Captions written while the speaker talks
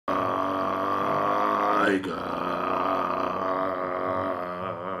Hi guys.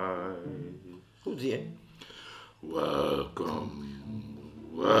 Who's here? Welcome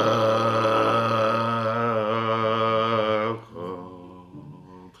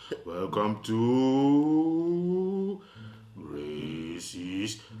to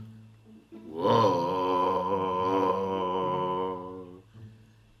Graceys World.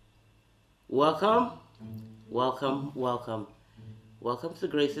 Welcome to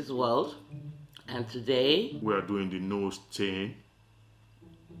Graceys World. And today We are doing the nose chain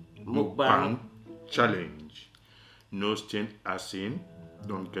mukbang. challenge. Nose chain as in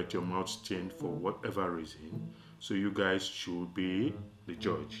don't get your mouth stained for whatever reason. So you guys should be the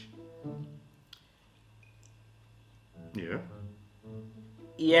judge. Yeah.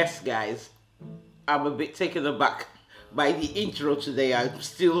 Yes, guys, I'm a bit taken aback by the intro today. I'm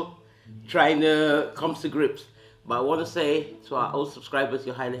still trying to come to grips. But I want to say to our old subscribers,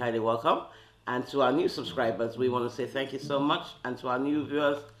 you're highly, highly welcome. And to our new subscribers, we want to say thank you so much. And to our new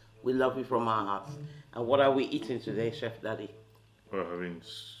viewers, we love you from our hearts. And what are we eating today, Chef Daddy? We're having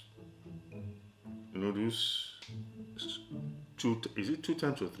noodles. Is it 2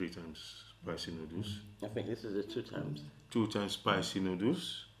 times or 3 times spicy noodles? I think this is the 2 times. 2 times spicy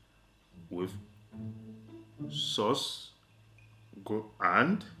noodles with sauce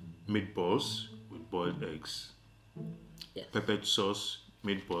and meatballs with boiled eggs. Yes. Peppered sauce,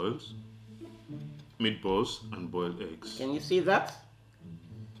 meatballs and boiled eggs. Can you see that?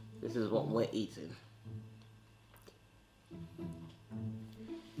 This is what we're eating.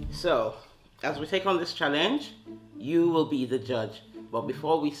 So, as we take on this challenge, you will be the judge. But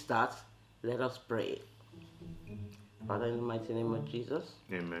before we start, let us pray. Father, in the mighty name of Jesus.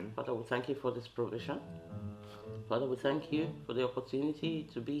 Amen. Father, we thank you for this provision. Father, we thank you for the opportunity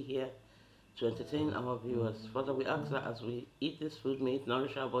to be here to entertain our viewers. Father, we ask that as we eat this food, may it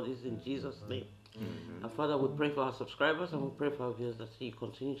nourish our bodies in Jesus' name. Mm-hmm. And Father, we pray for our subscribers and we pray for our viewers that you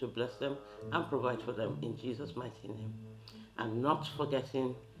continue to bless them and provide for them in Jesus' mighty name. And not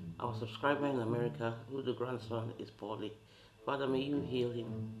forgetting our subscriber in America, who the grandson is poorly. Father, may you heal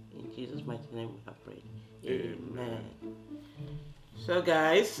him. In Jesus' mighty name we have prayed. Amen. So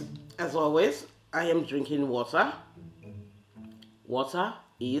guys, as always, I am drinking water. Water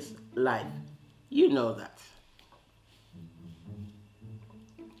is life. You know that.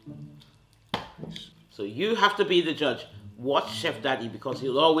 So you have to be the judge. Watch Chef Daddy because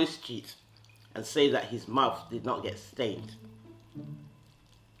he'll always cheat and say that his mouth did not get stained.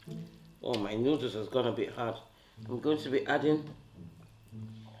 Oh, my noodles has gone a bit hard. I'm going to be adding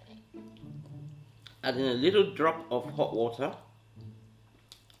a little drop of hot water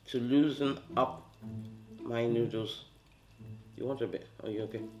to loosen up my noodles. You want a bit? Are you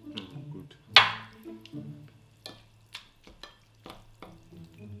okay? Good.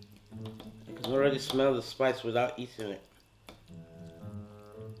 I can already smell the spice without eating it.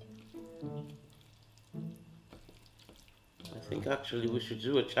 I think actually we should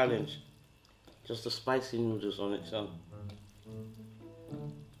do a challenge. Just the spicy noodles on its own.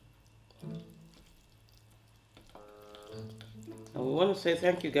 And we want to say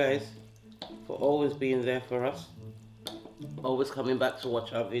thank you guys for always being there for us. Always coming back to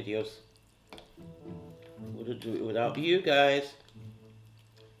watch our videos. Wouldn't do it without you guys.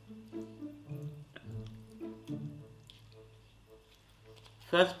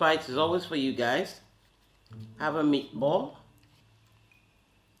 First bite is always for you guys. Have a meatball.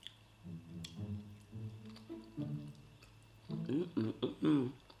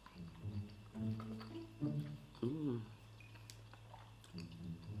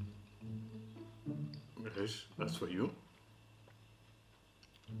 Yes, that's for you.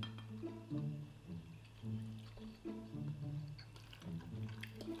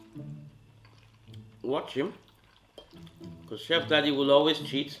 Watch him. Because Chef Daddy will always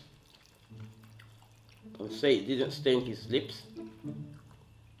cheat and say it didn't stain his lips.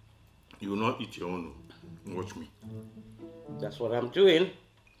 You will not eat your own. Watch me. That's what I'm doing.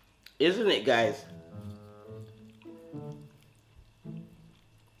 Isn't it, guys?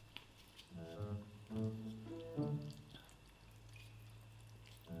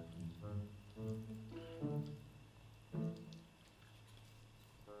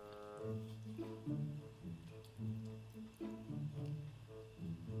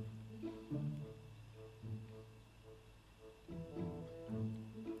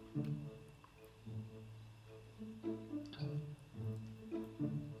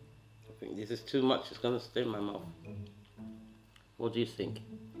 This is too much, it's going to stain my mouth. What do you think?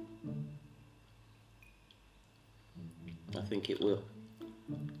 I think it will.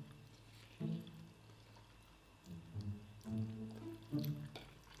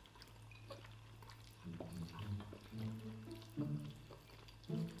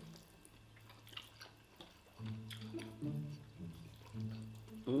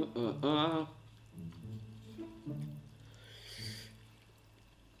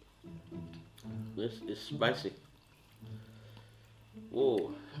 This is spicy.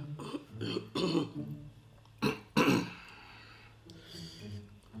 Whoa.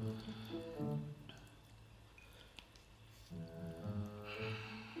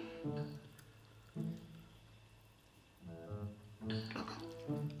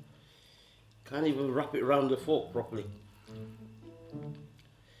 Can't even wrap it around the fork properly.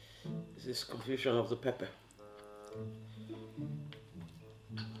 This is confusion of the pepper.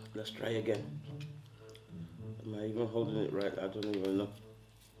 Let's try again. Am I even holding it right? I don't even know.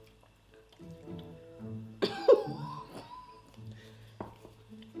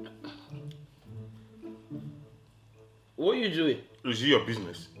 What are you doing? Is it your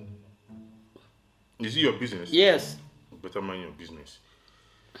business? Is it your business? Yes. Better mind your business.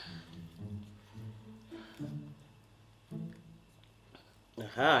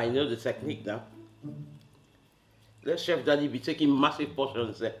 Aha, I know the technique now. Let Chef Daddy be taking massive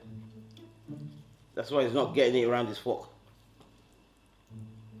portions there. That's why he's not getting it around his fork.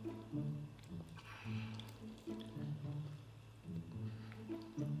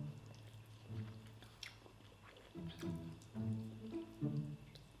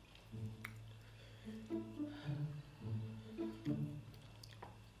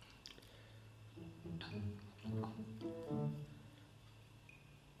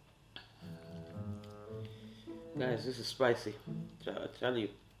 Guys, this is spicy. I tell you,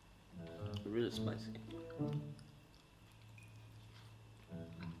 really spicy.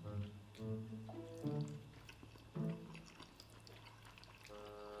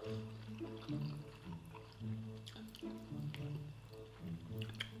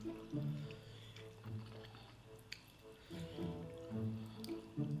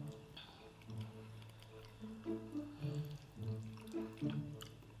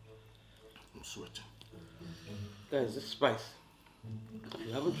 I'm sweating. Guys, this spice. If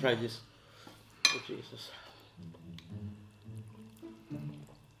you haven't tried this, oh Jesus.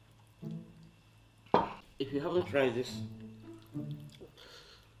 If you haven't tried this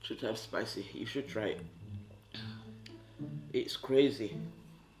 2 times spicy, you should try it. It's crazy.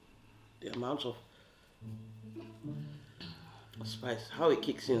 The amount of spice, how it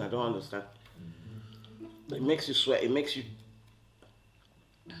kicks in, I don't understand. It makes you sweat, it makes you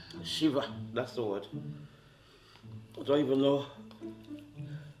shiver, that's the word. I don't even know.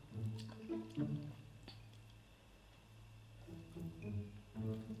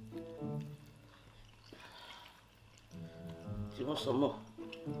 Do you want some more?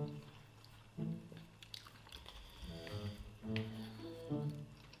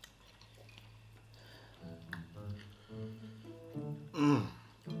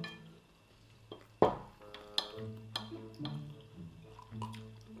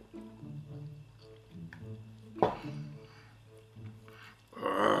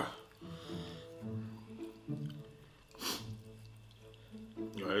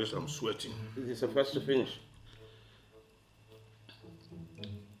 Guys, I'm sweating. This is the first to finish.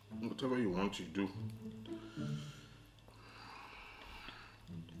 Whatever you want to do.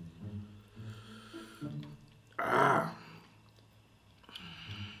 Ah.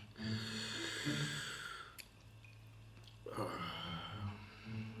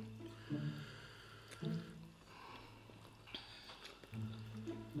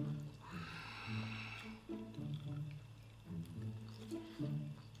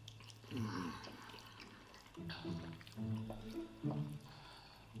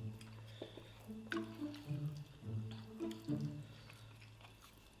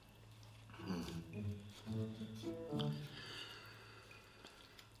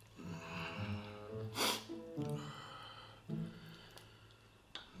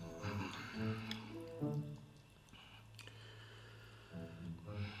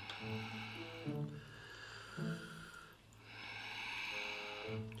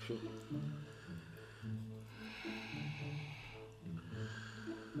 Sure.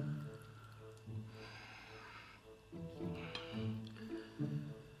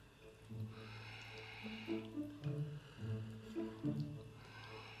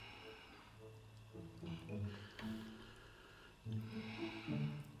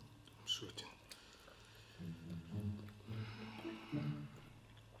 I'm sweating.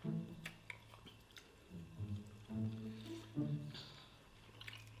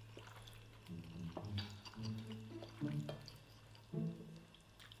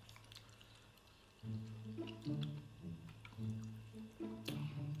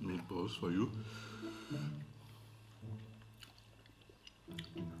 Meatballs for you.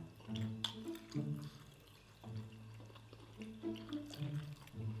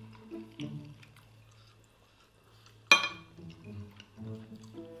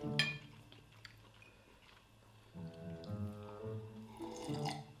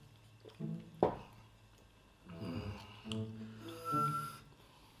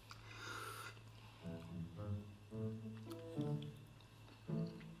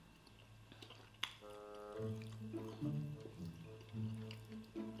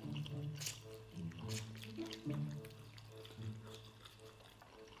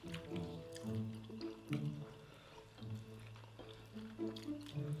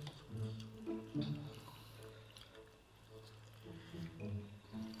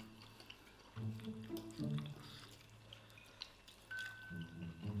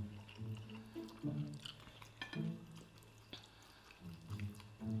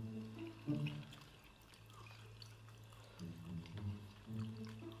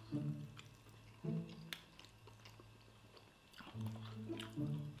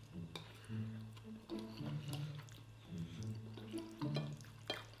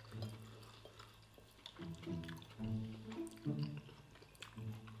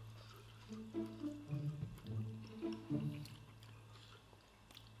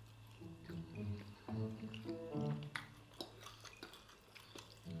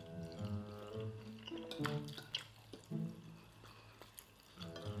 I'm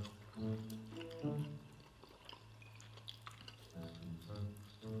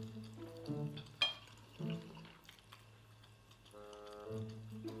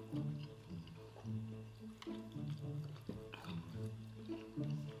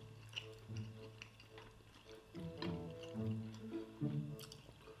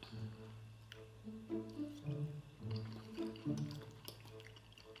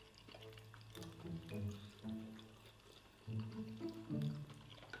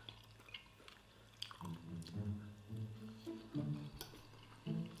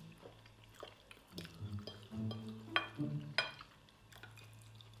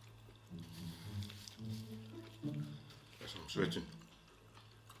sweating.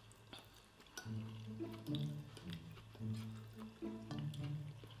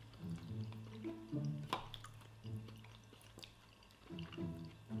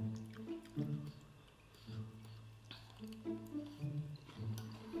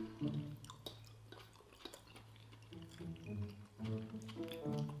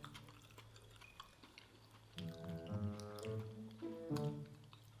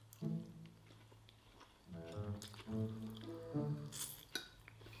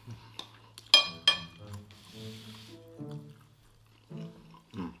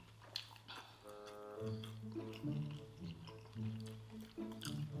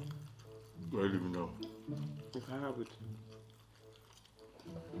 Where do you know? You can have it.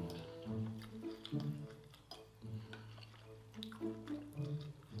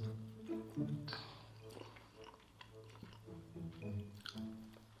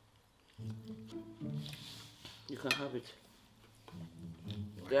 You can have it.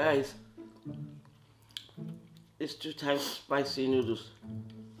 Guys, it's 2 times spicy noodles.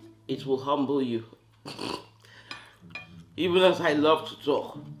 It will humble you. Even as I love to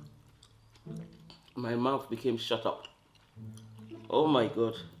talk, my mouth became shut up. Oh my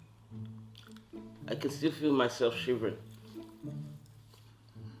God. I can still feel myself shivering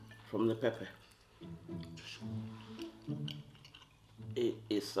from the pepper. It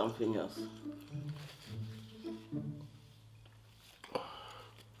is something else.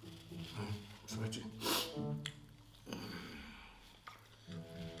 Sweating.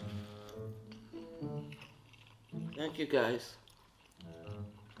 Thank you guys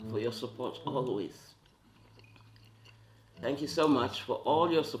for your support always. Thank you so much for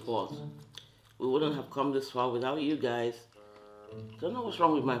all your support. We wouldn't have come this far without you guys. Don't know what's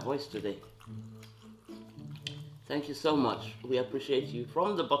wrong with my voice today. Thank you so much. We appreciate you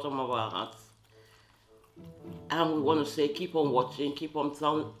from the bottom of our hearts. And we want to say keep on watching, keep on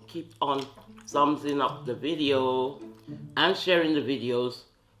thumbsing up the video and sharing the videos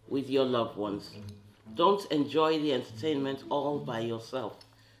with your loved ones. Don't enjoy the entertainment all by yourself.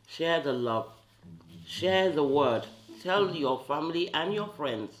 Share the love. Share the word. Tell your family and your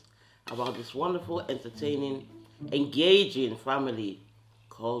friends about this wonderful, entertaining, engaging family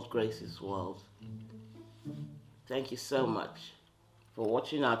called Graceys World. Thank you so much for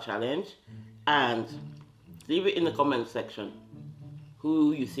watching our challenge, and leave it in the comment section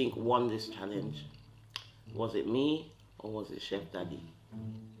who you think won this challenge. Was it me or was it Chef Daddy?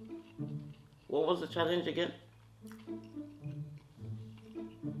 What was the challenge again?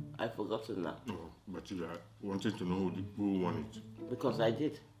 I've forgotten now. Oh, but I wanted to know who won it. Because I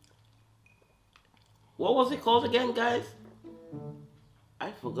did. What was it called again, guys?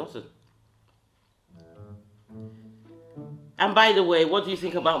 I've forgotten. And by the way, what do you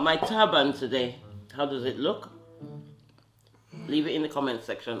think about my turban today? How does it look? Leave it in the comment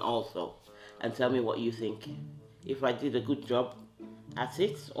section also. And tell me what you think. If I did a good job at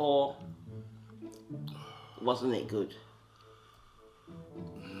it, or wasn't it good?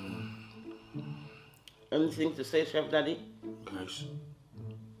 Anything to say, Chef Daddy? Guys,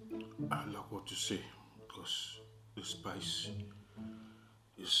 I like what to say because the spice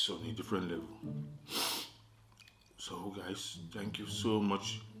is on a different level. So guys, thank you so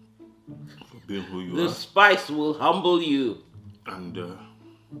much for being who you are. The spice will humble you. And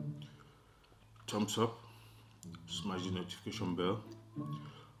thumbs up, smash the notification bell.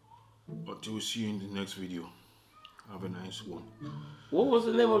 Until we see you in the next video. Have a nice one. What was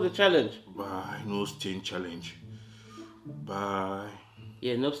the name of the challenge? Bye. No stain challenge. Bye.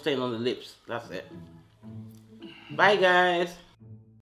 Yeah, no stain on the lips. That's it. Bye, guys.